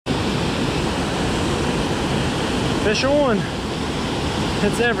Fish on.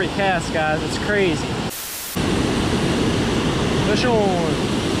 Hits every cast, guys. It's crazy. Fish on.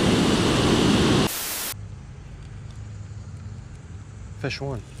 Fish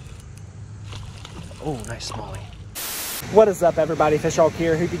on. Oh, nice smallie. What is up, everybody? Fish Hawk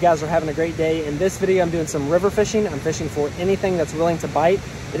here. Hope you guys are having a great day. In this video, I'm doing some river fishing. I'm fishing for anything that's willing to bite.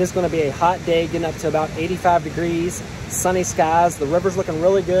 It is going to be a hot day, getting up to about 85 degrees, sunny skies. The river's looking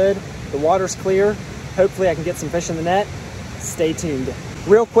really good. The water's clear. Hopefully I can get some fish in the net. Stay tuned.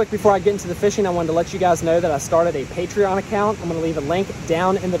 Real quick before I get into the fishing, I wanted to let you guys know that I started a Patreon account. I'm going to leave a link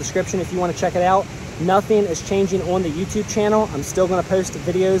down in the description if you want to check it out. Nothing is changing on the YouTube channel. I'm still going to post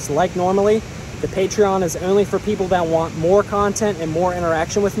videos like normally. The Patreon is only for people that want more content and more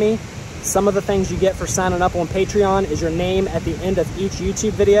interaction with me. Some of the things you get for signing up on Patreon is your name at the end of each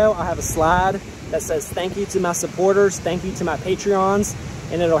YouTube video. I have a slide that says thank you to my supporters, thank you to my Patreons,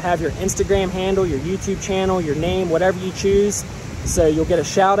 and it'll have your Instagram handle, your YouTube channel, your name, whatever you choose. So you'll get a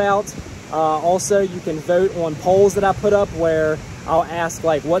shout out. Also, you can vote on polls that I put up where I'll ask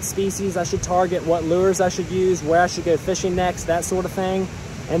like what species I should target, what lures I should use, where I should go fishing next, that sort of thing.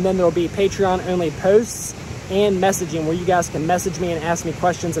 And then there'll be Patreon only posts and messaging where you guys can message me and ask me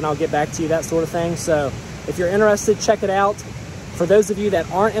questions and I'll get back to you, that sort of thing. So if you're interested, check it out. For those of you that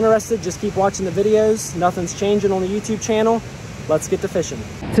aren't interested, just keep watching the videos. Nothing's changing on the YouTube channel. Let's get to fishing.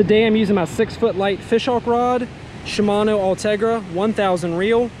 Today I'm using my 6-foot light Fish Hawk rod, Shimano Ultegra 1000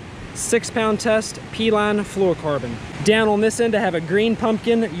 reel, 6-pound test P-line fluorocarbon. Down on this end I have a green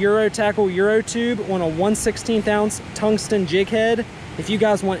pumpkin EuroTube on a 1/16 ounce tungsten jig head. If you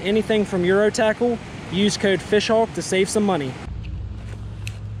guys want anything from EuroTackle, use code FishHawk to save some money.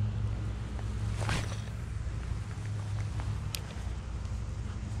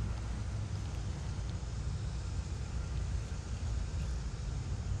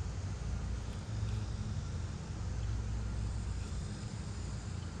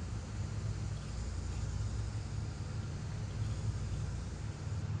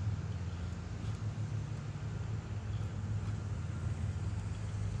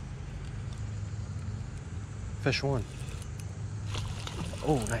 Fish one.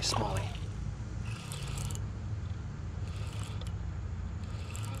 Oh, nice smallie.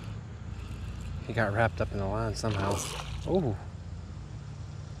 He got wrapped up in the line somehow. Oh.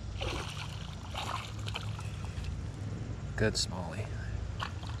 Good smallie.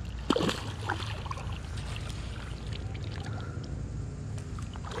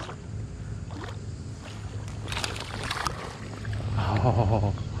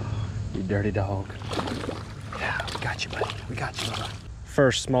 Oh, you dirty dog. Yeah, we got you, buddy. We got you.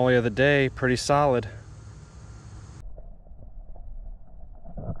 First smallie of the day, pretty solid.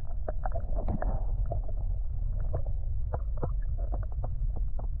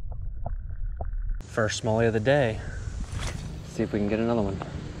 First smallie of the day. Let's see if we can get another one.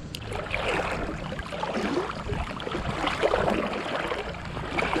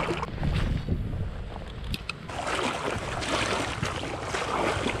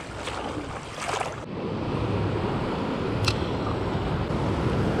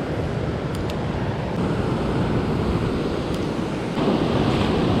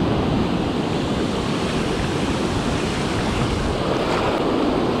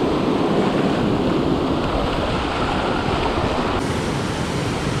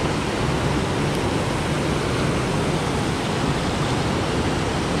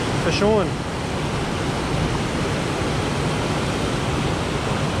 Fish on.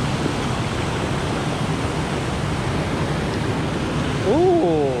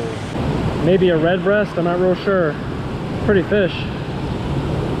 Ooh, maybe a red breast, I'm not real sure. Pretty fish.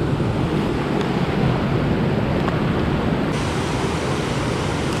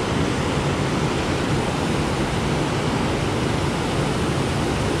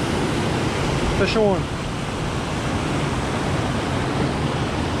 Fish on.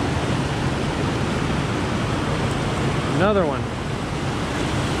 Another one.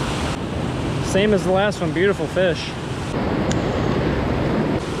 Same as the last one, beautiful fish.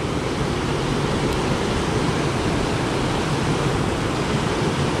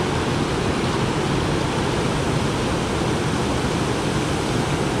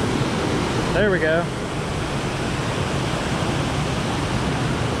 There we go.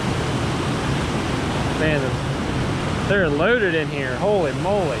 Man, they're loaded in here, holy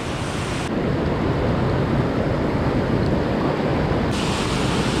moly.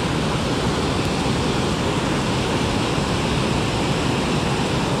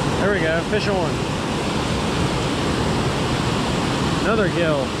 There we go, fish on. Another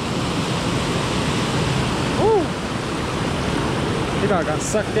gill. Woo! He about got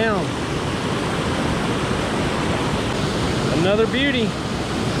sucked down. Another beauty.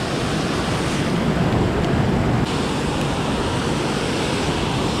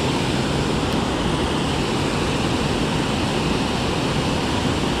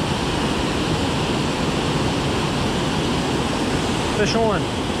 Fish on.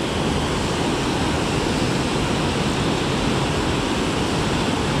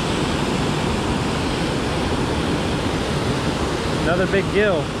 Another big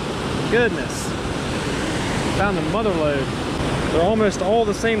gill. Goodness. Found the mother lode. They're almost all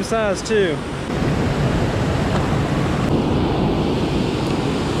the same size too.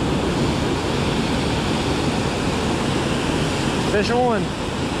 Fish on.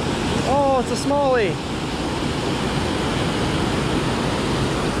 Oh, it's a smallie.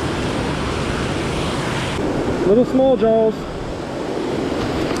 Little small jaws.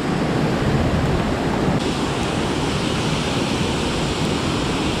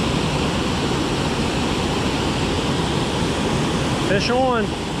 Fish on.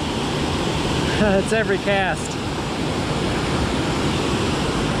 It's every cast.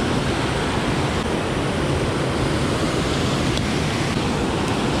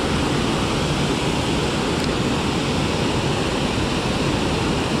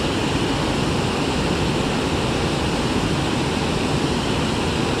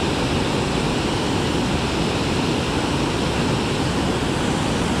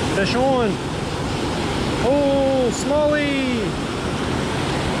 Fish on. Oh, smallie.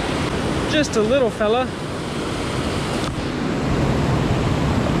 Just a little fella.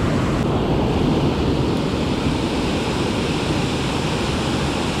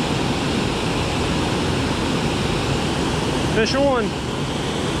 Fish on.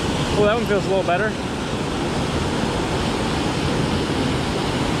 Oh, that one feels a little better.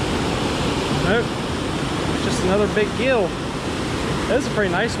 Nope. Just another big gill. This is a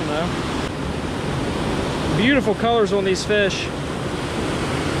pretty nice one though. Beautiful colors on these fish.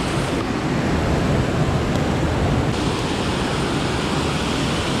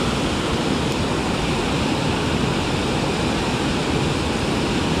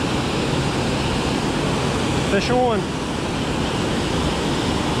 Fish on.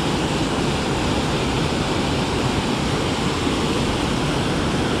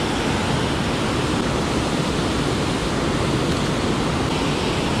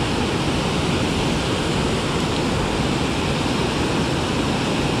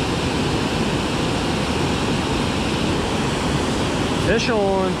 Fish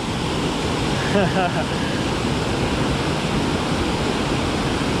on.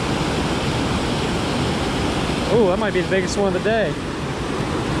 Oh, that might be the biggest one of the day.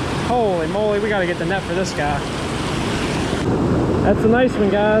 Holy moly, we gotta get the net for this guy. That's a nice one,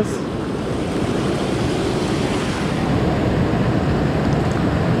 guys.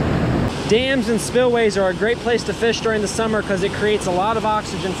 Dams and spillways are a great place to fish during the summer because it creates a lot of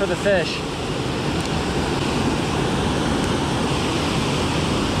oxygen for the fish.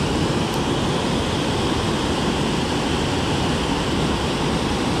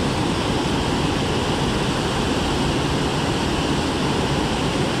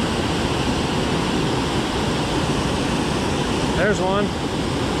 There's one.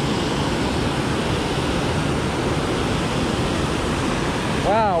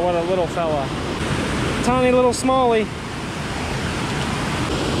 Wow, what a little fella. Tiny little smallie.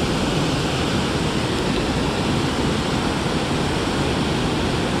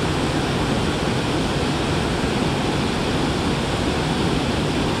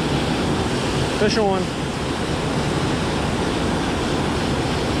 Fish on.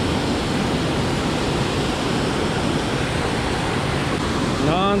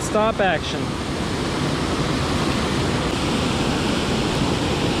 Non-stop action.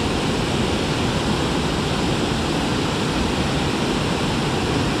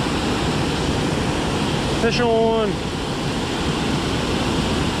 Fish on.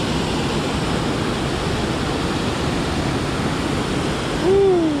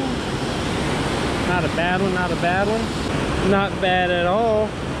 Woo. Not a bad one, not a bad one. Not bad at all.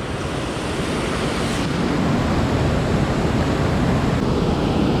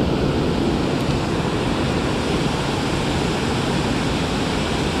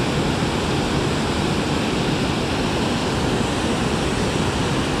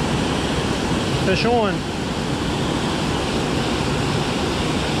 Fish on.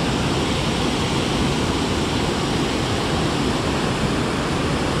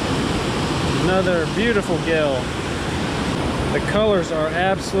 Another beautiful gill. The colors are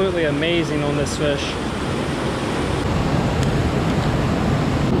absolutely amazing on this fish.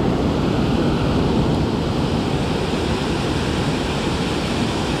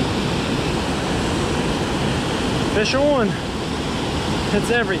 Fish on. It's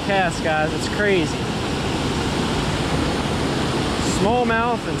every cast, guys. It's crazy.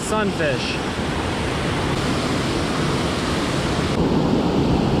 Smallmouth and sunfish.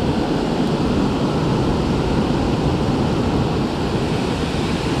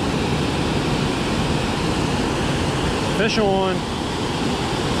 Fish on.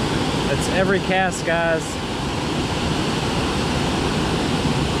 It's every cast, guys.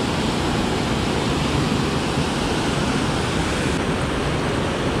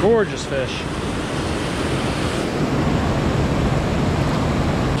 Gorgeous fish.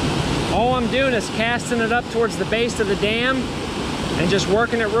 All I'm doing is casting it up towards the base of the dam and just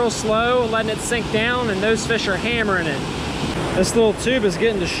working it real slow, letting it sink down, and those fish are hammering it. This little tube is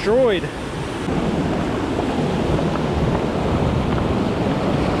getting destroyed.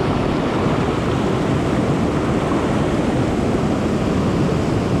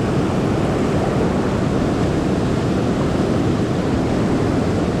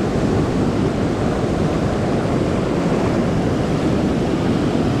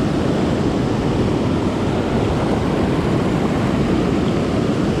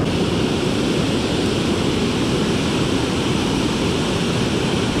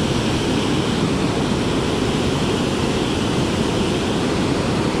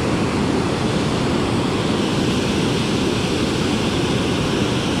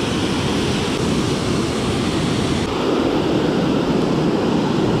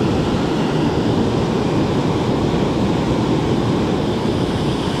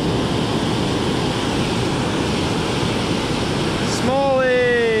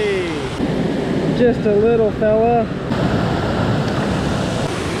 Just a little fella.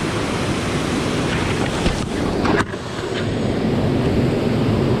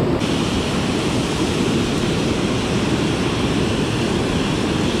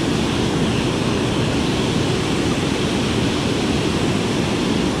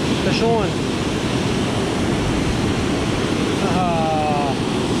 Fish on.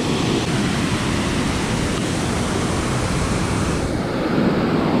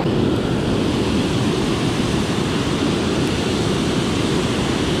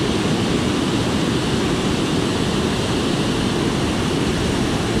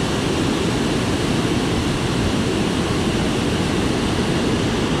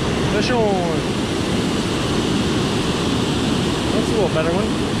 Fish on. That's a little better one.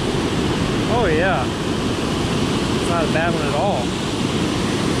 Oh yeah. It's not a bad one at all.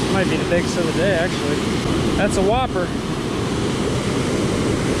 Might be the biggest of the day, actually. That's a whopper.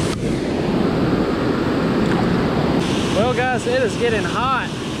 Well guys, it is getting hot.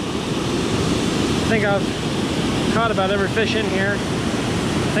 I think I've caught about every fish in here.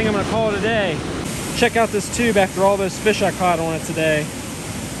 I think I'm gonna call it a day. Check out this tube after all those fish I caught on it today.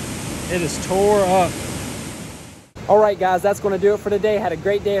 It is tore up. All right, guys, that's going to do it for today. Had a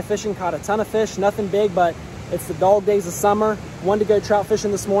great day of fishing, caught a ton of fish, nothing big, but it's the dog days of summer. Wanted to go trout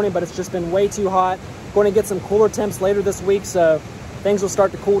fishing this morning, but it's just been way too hot. Going to get some cooler temps later this week, so things will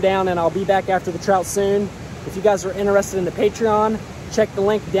start to cool down, and I'll be back after the trout soon. If you guys are interested in the Patreon, check the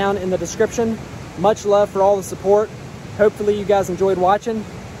link down in the description. Much love for all the support. Hopefully you guys enjoyed watching.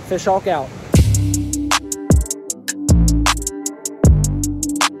 Fish Hawk out.